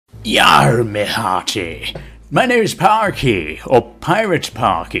Yar, me hearty. My name is Parky, or Pirate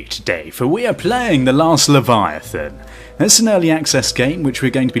Parky today, for we are playing The Last Leviathan. This is an early access game which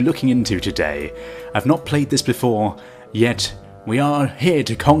we're going to be looking into today. I've not played this before, yet we are here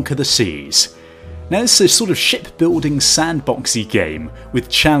to conquer the seas. Now this is a sort of shipbuilding sandboxy game with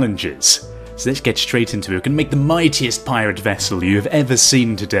challenges. So let's get straight into it. We're going to make the mightiest pirate vessel you have ever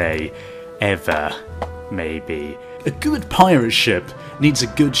seen today. Ever. Maybe. A good pirate ship needs a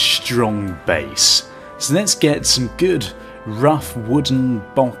good strong base. So let's get some good rough wooden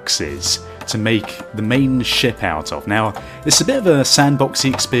boxes to make the main ship out of. Now, it's a bit of a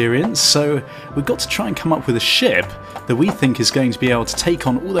sandboxy experience, so we've got to try and come up with a ship that we think is going to be able to take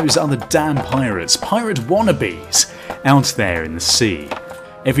on all those other damn pirates, pirate wannabes, out there in the sea.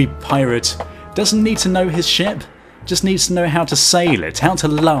 Every pirate doesn't need to know his ship, just needs to know how to sail it, how to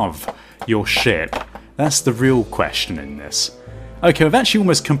love your ship. That's the real question in this. Okay, we've actually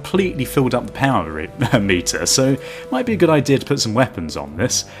almost completely filled up the power meter, so it might be a good idea to put some weapons on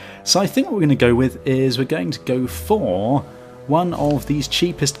this. So I think what we're going to go with is we're going to go for one of these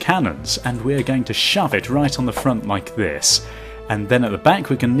cheapest cannons, and we're going to shove it right on the front like this. And then at the back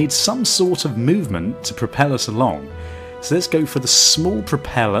we're going to need some sort of movement to propel us along. So let's go for the small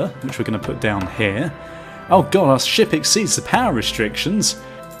propeller, which we're going to put down here. Oh god, our ship exceeds the power restrictions.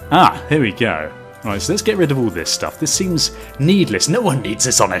 Ah, here we go. Right, so let's get rid of all this stuff. This seems needless. No one needs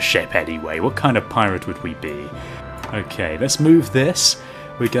this on a ship anyway. What kind of pirate would we be? Okay, let's move this.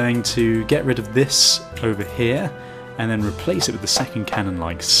 We're going to get rid of this over here and then replace it with the second cannon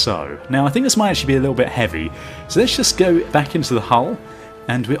like so. Now, I think this might actually be a little bit heavy. So let's just go back into the hull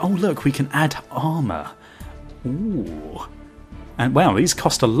and oh look, we can add armour. Ooh. And wow, these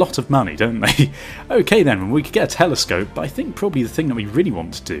cost a lot of money, don't they? Okay then, we could get a telescope, but I think probably the thing that we really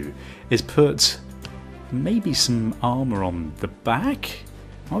want to do is put maybe some armour on the back?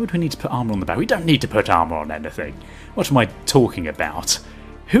 Why would we need to put armour on the back? We don't need to put armour on anything. What am I talking about?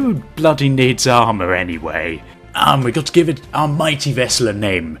 Who bloody needs armour anyway? We've got to give it our mighty vessel a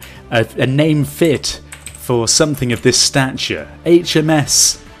name. A name fit for something of this stature.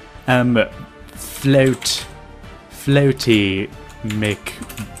 HMS Floaty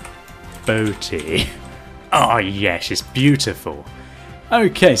McBoaty. Oh yes, it's beautiful.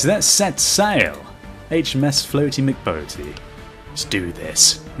 Okay, so let's set sail. HMS Floaty McBoaty. Let's do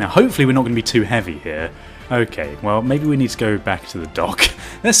this. Now hopefully we're not going to be too heavy here. Okay, well maybe we need to go back to the dock.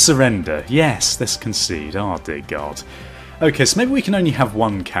 Let's surrender. Yes, let's concede. Oh dear god. Okay, so maybe we can only have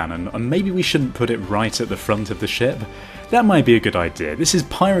one cannon, and maybe we shouldn't put it right at the front of the ship. That might be a good idea. This is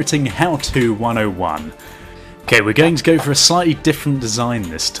Pirating How-To 101. Okay, we're going to go for a slightly different design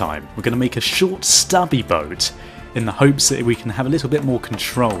this time. We're going to make a short, stubby boat in the hopes that we can have a little bit more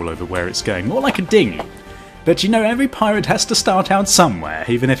control over where it's going. More like a dinghy. But you know, every pirate has to start out somewhere,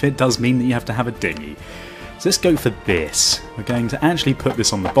 even if it does mean that you have to have a dinghy. So let's go for this. We're going to actually put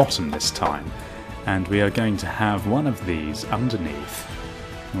this on the bottom this time. And we are going to have one of these underneath.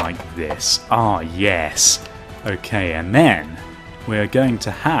 Like this. Ah, yes. Okay, and then we're going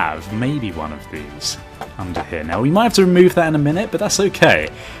to have maybe one of these under here. Now we might have to remove that in a minute, but that's okay.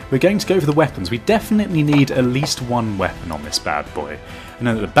 We're going to go for the weapons. We definitely need at least one weapon on this bad boy. And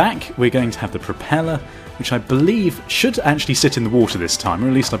then at the back we're going to have the propeller, which I believe should actually sit in the water this time, or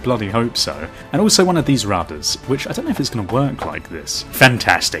at least I bloody hope so. And also one of these rudders, which I don't know if it's going to work like this.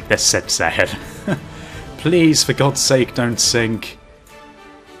 Fantastic, let's set sail. Please, for God's sake, don't sink.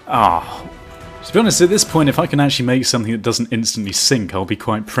 Ah. To be honest, at this point, if I can actually make something that doesn't instantly sink, I'll be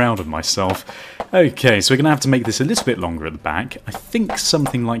quite proud of myself. Okay, so we're going to have to make this a little bit longer at the back. I think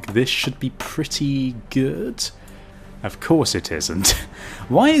something like this should be pretty good. Of course it isn't.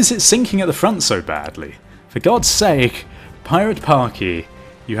 Why is it sinking at the front so badly? For God's sake, Pirate Parky,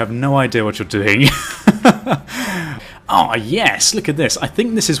 you have no idea what you're doing. Ah, yes, look at this. I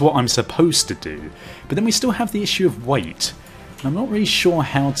think this is what I'm supposed to do. But then we still have the issue of weight. I'm not really sure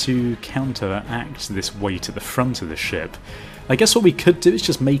how to counteract this weight at the front of the ship. I guess what we could do is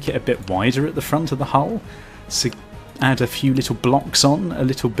just make it a bit wider at the front of the hull. So add a few little blocks on, a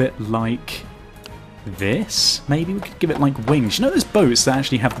little bit like this. Maybe we could give it like wings. You know those boats that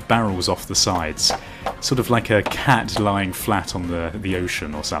actually have the barrels off the sides? Sort of like a cat lying flat on the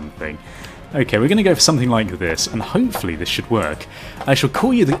ocean or something. Okay, we're going to go for something like this, and hopefully this should work. I shall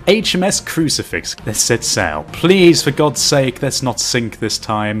call you the HMS Crucifix. Let's set sail. Please, for God's sake, let's not sink this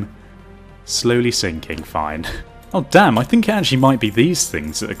time. Slowly sinking, fine. Oh damn, I think it actually might be these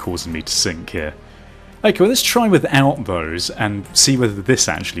things that are causing me to sink here. Okay, well let's try without those and see whether this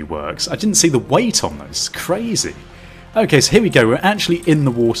actually works. I didn't see the weight on those, it's crazy. Okay, so here we go, we're actually in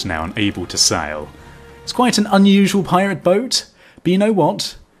the water now and able to sail. It's quite an unusual pirate boat, but you know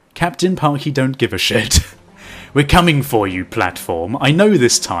what? Captain Parky don't give a shit. We're coming for you, platform. I know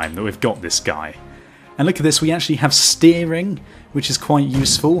this time that we've got this guy. And look at this, we actually have steering, which is quite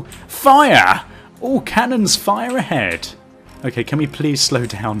useful. Fire! All cannons fire ahead. Okay, can we please slow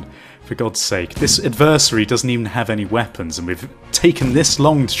down, for God's sake? This adversary doesn't even have any weapons, and we've taken this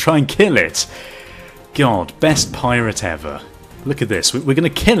long to try and kill it. God, best pirate ever. Look at this, we're going to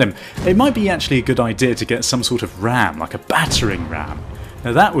kill him. It might be actually a good idea to get some sort of ram, like a battering ram.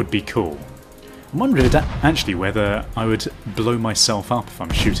 Now that would be cool. I'm wondering actually whether I would blow myself up if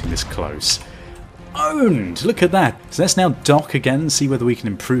I'm shooting this close. Owned! Look at that. So let's now dock again and see whether we can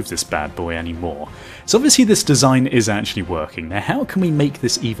improve this bad boy anymore. So obviously this design is actually working. Now how can we make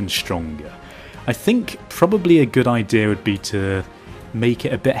this even stronger? I think probably a good idea would be to make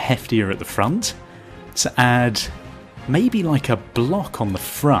it a bit heftier at the front. To add maybe like a block on the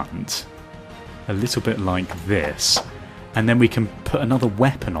front. A little bit like this. And then we can put another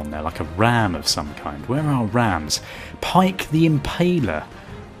weapon on there, like a ram of some kind. Where are rams? Pike the Impaler.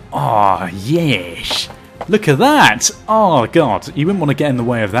 Oh, yes. Look at that. Oh, God. You wouldn't want to get in the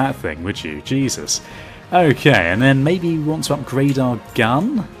way of that thing, would you? Jesus. Okay, and then maybe we want to upgrade our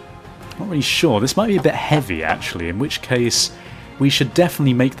gun? Not really sure. This might be a bit heavy, actually, in which case we should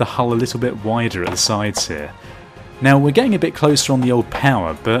definitely make the hull a little bit wider at the sides here. Now, we're getting a bit closer on the old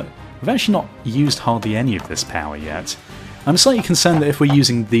power, but we've actually not used hardly any of this power yet. I'm slightly concerned that if we're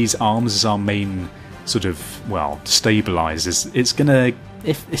using these arms as our main sort of, well, stabilisers, it's gonna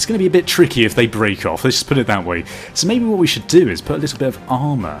be a bit tricky if they break off. Let's just put it that way. So maybe what we should do is put a little bit of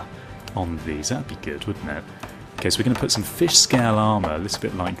armour on these. That'd be good, wouldn't it? Okay, so we're going to put some fish scale armour, a little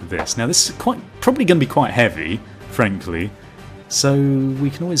bit like this. Now this is probably going to be quite heavy, frankly, so we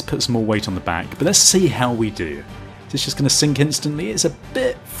can always put some more weight on the back. But let's see how we do. Is this just going to sink instantly? It's a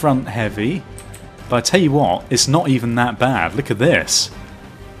bit front heavy. But I tell you what, it's not even that bad. Look at this.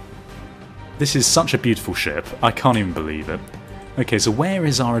 This is such a beautiful ship. I can't even believe it. Okay, so where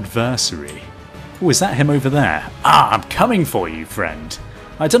is our adversary? Oh, is that him over there? Ah, I'm coming for you, friend.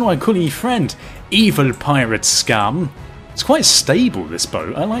 I don't know why I'm calling you friend. Evil pirate scum. It's quite stable, this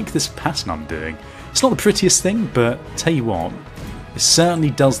boat. I like this pattern I'm doing. It's not the prettiest thing, but tell you what, it certainly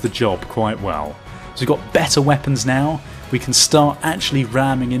does the job quite well. So we've got better weapons now. We can start actually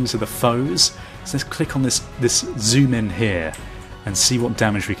ramming into the foes. So let's click on this zoom in here and see what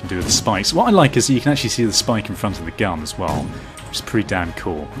damage we can do with the spikes. What I like is you can actually see the spike in front of the gun as well, which is pretty damn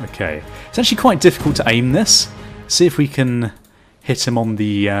cool. Okay, it's actually quite difficult to aim this. See if we can hit him on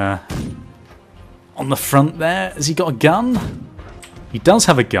the front there. Has he got a gun? He does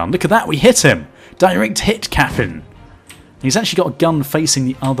have a gun. Look at that, we hit him. Direct hit, Captain. He's actually got a gun facing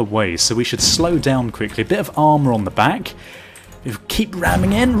the other way, so we should slow down quickly. A bit of armour on the back. Keep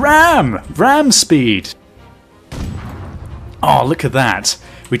ramming in. Ram! Ram speed! Oh, look at that.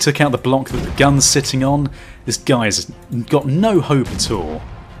 We took out the block that the gun's sitting on. This guy's got no hope at all.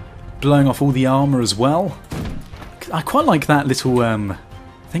 Blowing off all the armour as well. I quite like that little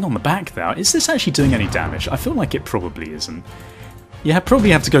thing on the back there. Is this actually doing any damage? I feel like it probably isn't. You probably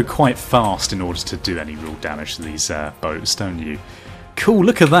have to go quite fast in order to do any real damage to these boats, don't you? Cool,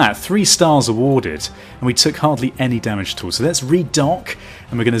 look at that. 3 stars awarded. And we took hardly any damage at all. So let's redock.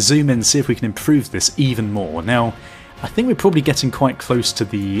 And we're going to zoom in and see if we can improve this even more. Now, I think we're probably getting quite close to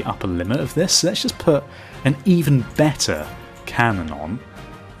the upper limit of this. So let's just put an even better cannon on.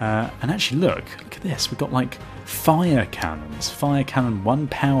 And actually, look at this. We've got like fire cannons. Fire cannon 1,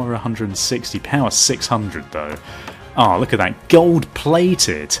 power 160, power 600 though. Oh, look at that. Gold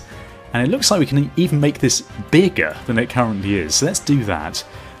plated. And it looks like we can even make this bigger than it currently is. So let's do that.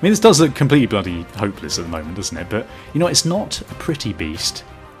 I mean, this does look completely bloody hopeless at the moment, doesn't it? But, you know, it's not a pretty beast,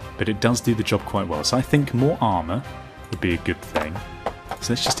 but it does do the job quite well. So I think more armour would be a good thing.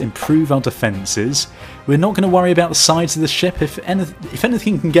 So let's just improve our defences. We're not going to worry about the sides of the ship. If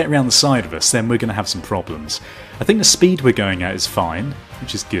anything can get around the side of us, then we're going to have some problems. I think the speed we're going at is fine,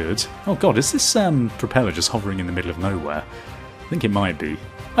 which is good. Oh god, is this propeller just hovering in the middle of nowhere? I think it might be.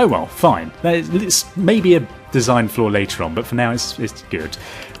 Oh well, fine. It's maybe a design flaw later on, but for now it's good.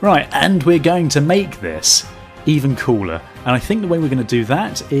 Right, and we're going to make this even cooler. And I think the way we're going to do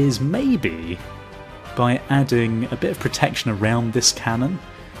that is maybe by adding a bit of protection around this cannon.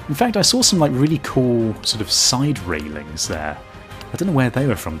 In fact, I saw some like really cool sort of side railings there. I don't know where they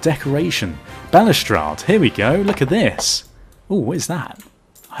were from. Decoration. Balustrade. Here we go. Look at this. Oh, what is that?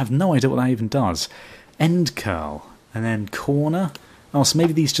 I have no idea what that even does. End curl. And then corner. Oh, so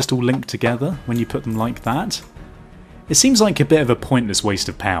maybe these just all link together when you put them like that. It seems like a bit of a pointless waste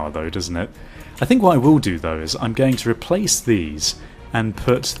of power though, doesn't it? I think what I will do though is I'm going to replace these and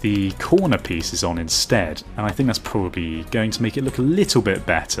put the corner pieces on instead, and I think that's probably going to make it look a little bit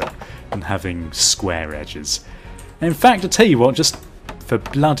better than having square edges. And in fact, I'll tell you what, just for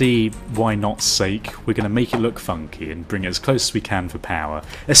bloody why not sake, we're going to make it look funky and bring it as close as we can for power.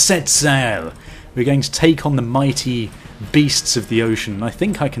 A set sail! We're going to take on the mighty beasts of the ocean, and I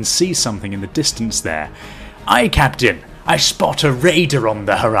think I can see something in the distance there. Aye, Captain! I spot a raider on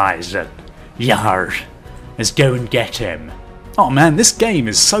the horizon. Yar! Let's go and get him. Oh man, this game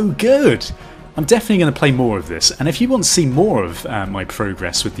is so good! I'm definitely going to play more of this, and if you want to see more of my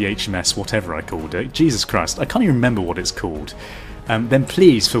progress with the HMS, whatever I called it, Jesus Christ, I can't even remember what it's called, then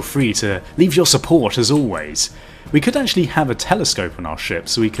please feel free to leave your support as always. We could actually have a telescope on our ship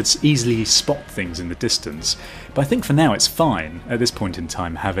so we could easily spot things in the distance, but I think for now it's fine at this point in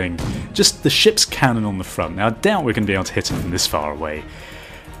time having just the ship's cannon on the front. Now I doubt we're going to be able to hit him from this far away.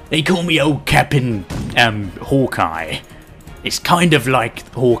 They call me old Captain Hawkeye. It's kind of like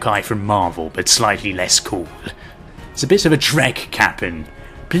Hawkeye from Marvel, but slightly less cool. It's a bit of a trek, Captain.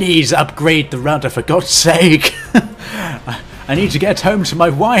 Please upgrade the rudder for God's sake. I need to get home to my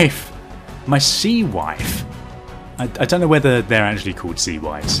wife. My sea wife. I don't know whether they're actually called sea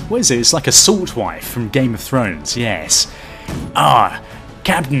wives. What is it? It's like a salt wife from Game of Thrones, yes. Ah,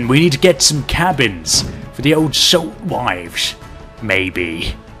 Captain, we need to get some cabins for the old salt wives.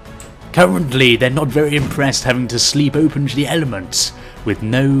 Maybe. Currently, they're not very impressed having to sleep open to the elements with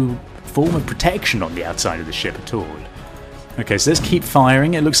no form of protection on the outside of the ship at all. Okay, so let's keep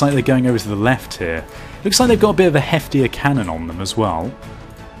firing. It looks like they're going over to the left here. Looks like they've got a bit of a heftier cannon on them as well.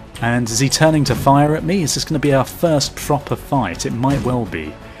 And is he turning to fire at me? Is this going to be our first proper fight? It might well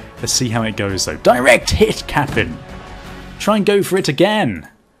be. Let's see how it goes though. Direct hit, Captain! Try and go for it again!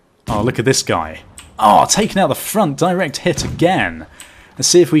 Oh, look at this guy. Oh, taking out the front, direct hit again. Let's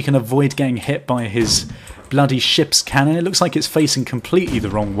see if we can avoid getting hit by his bloody ship's cannon. It looks like it's facing completely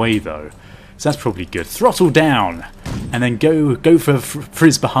the wrong way though. So that's probably good. Throttle down! And then go for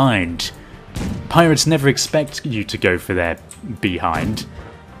his behind. Pirates never expect you to go for their behind.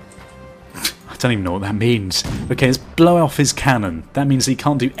 I don't even know what that means. Okay, let's blow off his cannon. That means he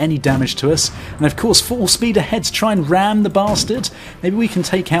can't do any damage to us. And of course, full speed ahead to try and ram the bastard. Maybe we can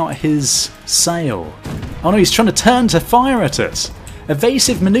take out his sail. Oh no, he's trying to turn to fire at us.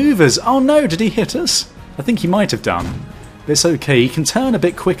 Evasive manoeuvres. Oh no, did he hit us? I think he might have done. But it's okay, he can turn a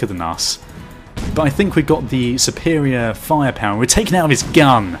bit quicker than us. But I think we've got the superior firepower. We're taking out his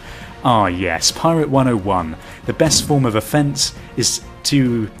gun. Ah yes, Pirate 101. The best form of offence is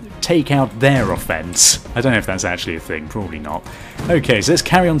to take out their offence. I don't know if that's actually a thing, probably not. Okay, so let's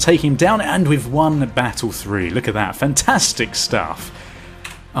carry on taking him down, and we've won Battle 3. Look at that, fantastic stuff.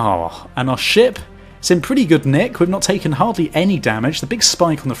 Oh, and our ship, it's in pretty good nick. We've not taken hardly any damage. The big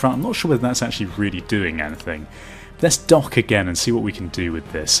spike on the front, I'm not sure whether that's actually really doing anything. Let's dock again and see what we can do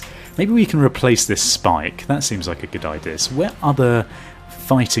with this. Maybe we can replace this spike. That seems like a good idea. So what other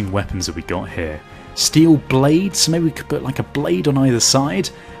fighting weapons have we got here? Steel blades, so maybe we could put like a blade on either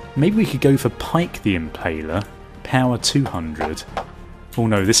side. Maybe we could go for Pike the Impaler, power 200. Oh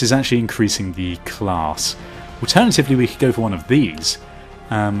no, this is actually increasing the class. Alternatively, we could go for one of these.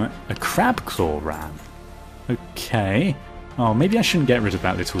 A Crab Claw Ram. Okay. Oh, maybe I shouldn't get rid of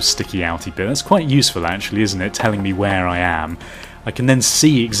that little sticky outy bit. That's quite useful actually, isn't it? Telling me where I am. I can then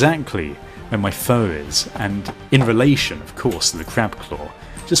see exactly where my foe is, and in relation, of course, to the Crab Claw.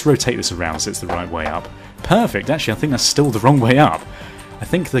 Just rotate this around so it's the right way up. Perfect, actually I think that's still the wrong way up. I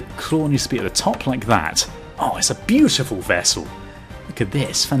think the claw needs to be at the top like that. Oh, it's a beautiful vessel. Look at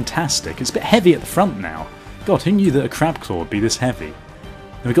this, fantastic. It's a bit heavy at the front now. God, who knew that a crab claw would be this heavy?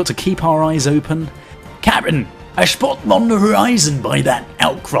 And we've got to keep our eyes open. Captain, I spot them on the horizon by that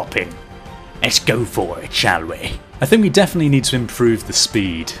outcropping. Let's go for it, shall we? I think we definitely need to improve the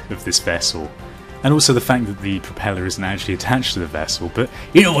speed of this vessel. And also the fact that the propeller isn't actually attached to the vessel, but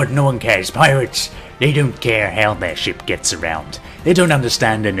you know what, no one cares. Pirates, they don't care how their ship gets around. They don't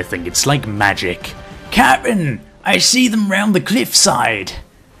understand anything, it's like magic. Captain, I see them round the cliffside.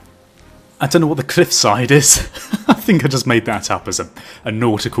 I don't know what the cliffside is. I think I just made that up as a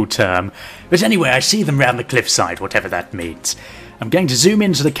nautical term. But anyway, I see them round the cliffside, whatever that means. I'm going to zoom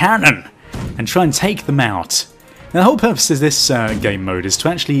into the cannon and try and take them out. Now, the whole purpose of this game mode is to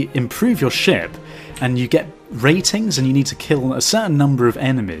actually improve your ship, and you get ratings and you need to kill a certain number of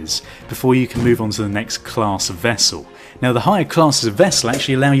enemies before you can move on to the next class of vessel. Now, the higher classes of vessel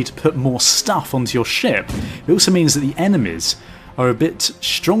actually allow you to put more stuff onto your ship. It also means that the enemies are a bit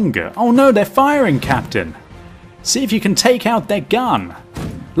stronger. Oh no, they're firing, Captain! See if you can take out their gun!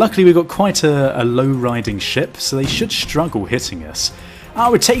 Luckily we've got quite a low-riding ship, so they should struggle hitting us. Ah,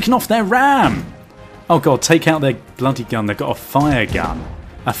 we're taking off their ram! Oh god, take out their bloody gun. They've got a fire gun.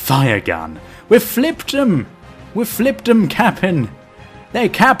 A fire gun. We've flipped them. We've flipped them, Captain. They're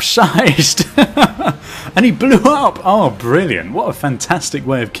capsized. And he blew up. Oh, brilliant. What a fantastic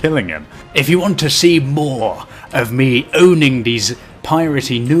way of killing him. If you want to see more of me owning these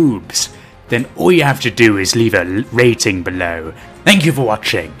piratey noobs, then all you have to do is leave a rating below. Thank you for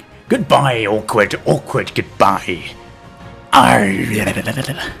watching. Goodbye, awkward goodbye.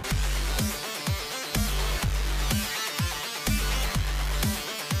 Arr.